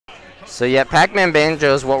So yeah, PacMan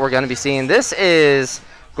Banjo is what we're going to be seeing. This is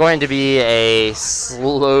going to be a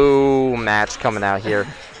slow match coming out here.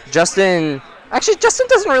 Justin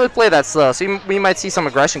doesn't really play that slow, so we might see some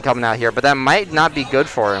aggression coming out here, but that might not be good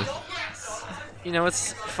for him. You know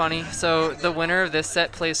what's funny? So the winner of this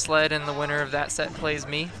set plays Sled, and the winner of that set plays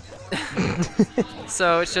me.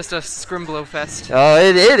 So it's just a scrimblow fest. Oh,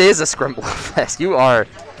 it is a scrimblow fest. You are.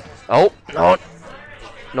 Oh, no.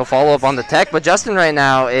 No follow-up on the tech, but Justin right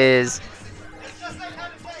now has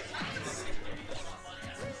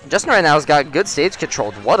got good stage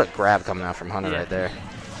control. What a grab coming out from Hunter right there.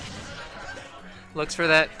 Looks for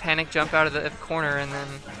that panic jump out of the corner, and then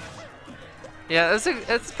yeah,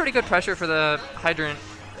 that's pretty good pressure for the Hydrant.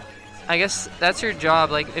 I guess that's your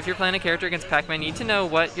job. Like, if you're playing a character against PacMan, you need to know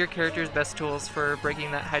what your character's best tools for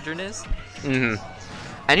breaking that Hydrant is.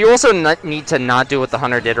 And you also need to not do what the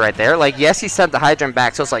Hunter did right there. Like, yes, he sent the Hydrant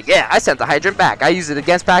back, so it's like, yeah, I sent the Hydrant back. I used it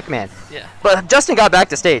against PacMan. Yeah. But Justin got back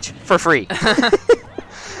to stage for free.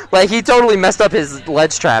 Like, he totally messed up his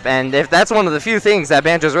ledge trap, and if that's one of the few things that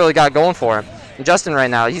Banjo's really got going for him, and Justin right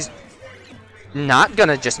now, he's not going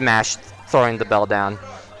to just mash throwing the bell down.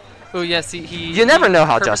 Oh, yes, you never know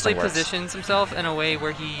how Justin works. Positions himself in a way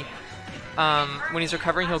where he, when he's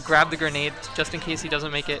recovering, he'll grab the grenade just in case he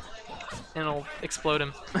doesn't make it, and it'll explode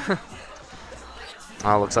him.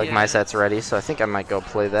 Oh, looks like my set's ready, so I think I might go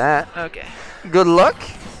play that. Okay. Good luck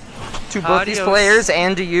to both these players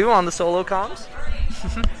and to you on the solo comms.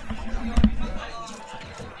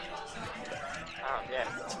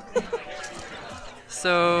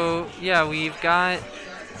 So, yeah, we've got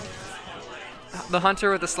the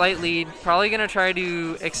Hunter with a slight lead. Probably going to try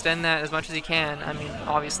to extend that as much as he can. I mean,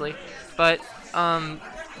 obviously. But, has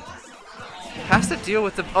to deal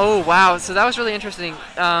with the... Oh, wow. So that was really interesting.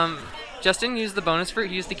 Justin used the bonus fruit,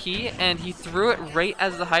 he used the key, and he threw it right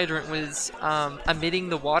as the Hydrant was emitting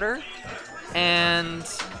the water. And,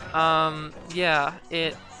 yeah,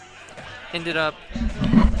 it ended up,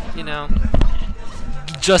 you know...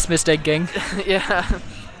 Just missed Egg Gang. Yeah.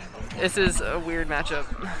 This is a weird matchup.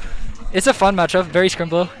 It's a fun matchup, very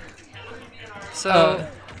scrimblow. So,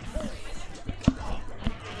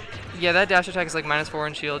 yeah, that dash attack is like -4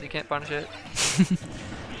 in shield. You can't punish it.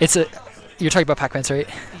 You're talking about PacMan's, right?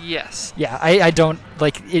 Yes. Yeah, I don't,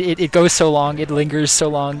 like, it goes so long, it lingers so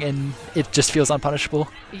long, and it just feels unpunishable.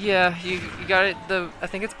 Yeah, you got it. I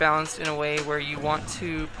think it's balanced in a way where you want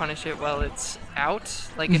to punish it while it's out.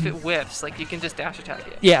 Like, if it whiffs, like, you can just dash attack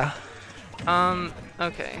it. Yeah.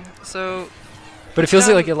 Okay, so... But it feels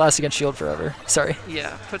like it lasts against shield forever. Sorry.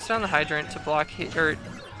 Yeah, puts down the Hydrant to block hit, or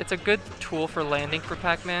it's a good tool for landing for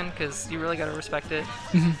PacMan, because you really got to respect it.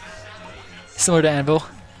 Similar to Anvil.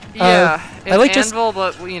 Yeah, I like Anvil,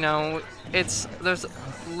 but, you know, there's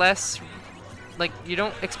less, like, you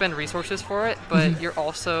don't expend resources for it, but you're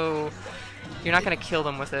not going to kill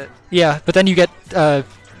them with it. Yeah, but then you get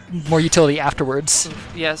more utility afterwards.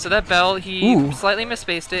 Yeah, so that bell, he slightly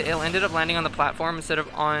misspaced it. It ended up landing on the platform instead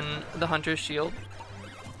of on the Hunter's shield.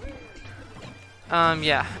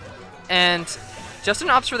 Yeah. And Justin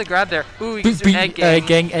opts for the grab there. Ooh, he used Egg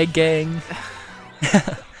Gang. Egg Gang.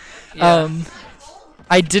 Yeah.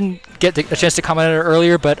 I didn't get a chance to comment on it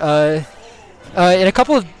earlier, but in a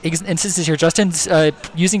couple of instances here, Justin's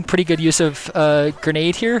using pretty good use of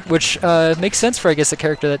grenade here, which makes sense for, I guess, a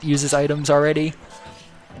character that uses items already.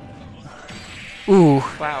 Ooh,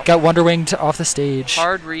 wow. Got Wonder Winged off the stage.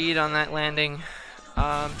 Hard read on that landing.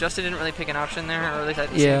 Justin didn't really pick an option there, or at least I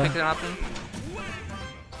didn't pick an option.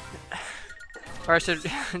 Or so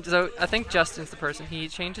I think Justin's the person. He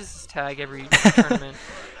changes his tag every tournament.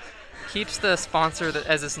 Keeps the sponsor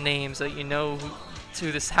as his name so you know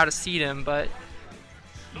how to seed him, but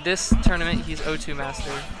this tournament he's O2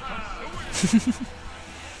 Master.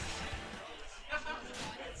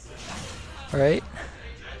 Alright.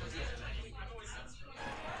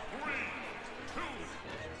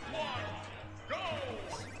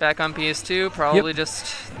 Back on PS2, probably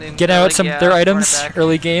just... Get out some their items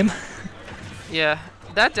early game. Yeah.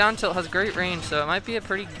 That down tilt has great range, so it might be a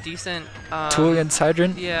pretty decent... tool against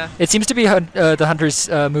Hydrant? Yeah. It seems to be the Hunter's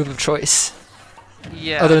move of choice.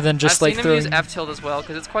 Yeah. Other than just I've seen him use F tilt as well,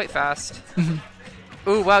 because it's quite fast.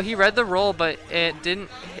 Ooh, wow, he read the roll, but it didn't...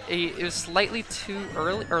 It was slightly too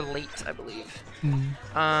early, or late, I believe.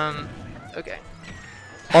 Okay.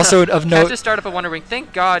 Also of note... Catch to start up a Wonder Wing.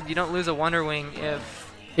 Thank God you don't lose a Wonder Wing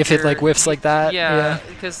if it like whiffs like that. Yeah,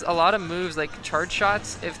 because a lot of moves, like charge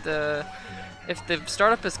shots, if the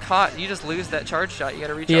startup is caught, you just lose that charge shot. You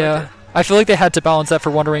gotta recharge it. I feel like they had to balance that for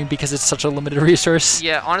Wonder Wing because it's such a limited resource.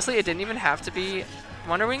 Yeah, honestly, it didn't even have to be.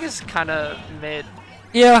 Wonder Wing is kind of mid.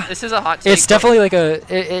 Yeah. This is a hot take. It's definitely like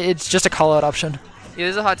it's just a call-out option. It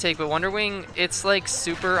is a hot take, but Wonder Wing, it's like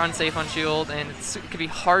super unsafe on shield, and it could be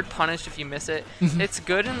hard punished if you miss it. It's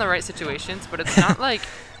good in the right situations, but it's not like,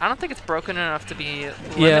 I don't think it's broken enough to be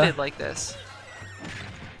limited like this.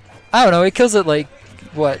 I don't know. It kills it like,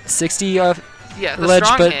 what, 60 off Yeah, the ledge,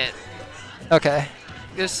 strong but hit. Okay.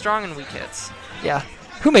 There's strong and weak hits. Yeah.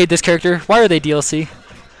 Who made this character? Why are they DLC?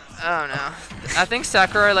 I don't know. I think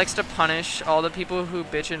Sakurai likes to punish all the people who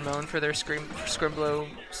bitch and moan for their Scrimblow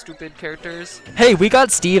stupid characters. Hey, we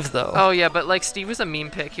got Steve though. Oh yeah, but like Steve was a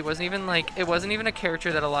meme pick. He wasn't even like, it wasn't even a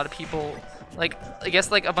character that a lot of people, like, I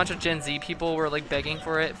guess like a bunch of Gen Z people were like begging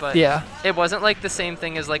for it, but yeah, it wasn't like the same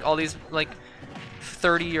thing as like all these like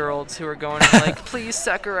 30-year-olds who are going like, please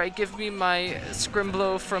Sakurai, give me my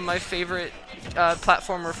Scrimblow from my favorite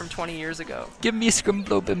platformer from 20 years ago. Give me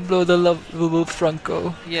Scrimblow Bimblow the lovable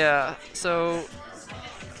Franco. Yeah, so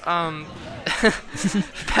back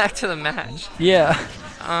to the match. Yeah.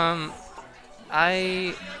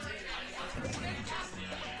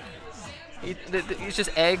 It's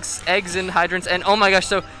just eggs and hydrants, and oh my gosh,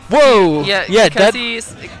 so whoa, yeah,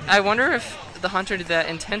 because I wonder if the hunter did that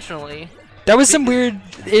intentionally. That was some weird.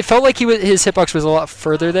 It felt like his hitbox was a lot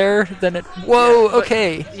further there than it. Whoa, yeah,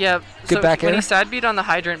 okay. Yeah. Good so back air. When he side beat on the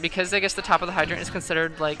hydrant, because I guess the top of the hydrant is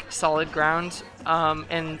considered like solid ground,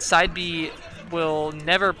 and side B will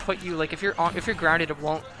never put you like if you're grounded, it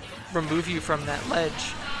won't remove you from that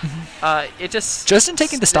ledge. It just in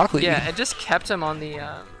taking the stock lead. Yeah, it just kept him on the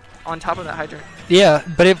on top of that hydrant. Yeah,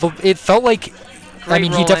 but it felt like. Great I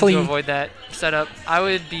mean, he roll definitely to avoid that setup. I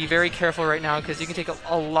would be very careful right now because you can take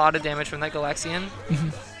a lot of damage from that Galaxian.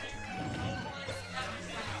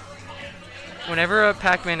 Whenever a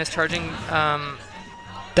PacMan is charging or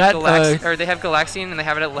they have Galaxian and they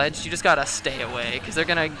have it at ledge, you just gotta stay away because they're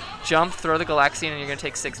gonna jump, throw the Galaxian, and you're gonna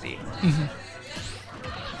take 60.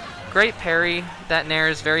 Great parry. That Nair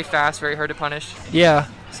is very fast, very hard to punish. Yeah.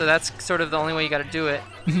 So that's sort of the only way you gotta do it.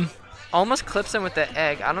 Almost clips him with the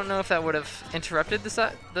egg. I don't know if that would have interrupted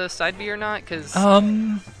the side B or not, because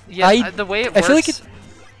yeah, the way it works. I feel like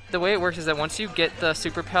the way it works is that once you get the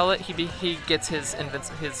super pellet, he gets his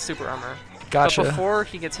super armor. Gotcha. But before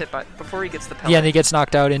he gets the pellet. Yeah, and he gets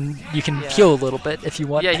knocked out, and you can heal a little bit if you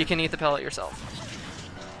want. Yeah, you can eat the pellet yourself.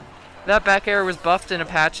 That back air was buffed in a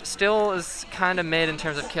patch. Still is kind of mid in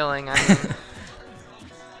terms of killing. I mean,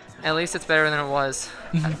 at least it's better than it was.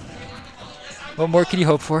 What more can you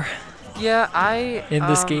hope for? Yeah, in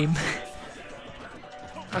this game.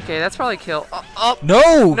 Okay, that's probably kill.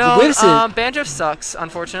 No, what is it? Banjo sucks,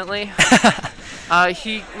 unfortunately.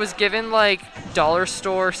 He was given like dollar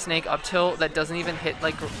store snake up tilt that doesn't even hit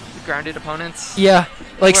like grounded opponents. Yeah,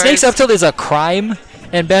 like snake's up tilt is a crime,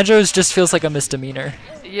 and Banjo's just feels like a misdemeanor.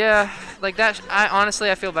 Yeah, like that.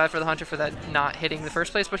 I feel bad for the hunter for that not hitting in the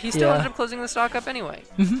first place, but he still ended up closing the stock up anyway.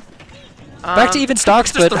 Back to even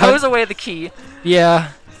stocks, just but throws away the key.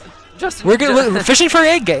 Yeah. We're fishing for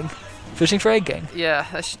egg gang. Fishing for egg gang. Yeah,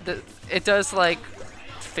 it does like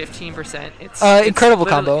 15%. It's incredible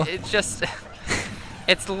combo. It's just,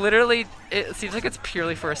 it's literally. It seems like it's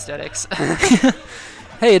purely for aesthetics.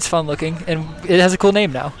 Hey, it's fun looking, and it has a cool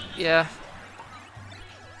name now. Yeah.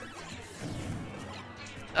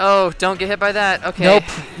 Oh, don't get hit by that. Okay. Nope.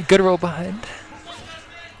 Good roll behind.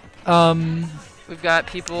 We've got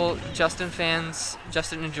people, Justin fans,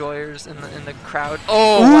 Justin enjoyers in the crowd.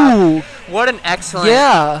 Oh, wow. What an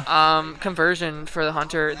excellent conversion for the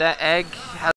hunter. That egg has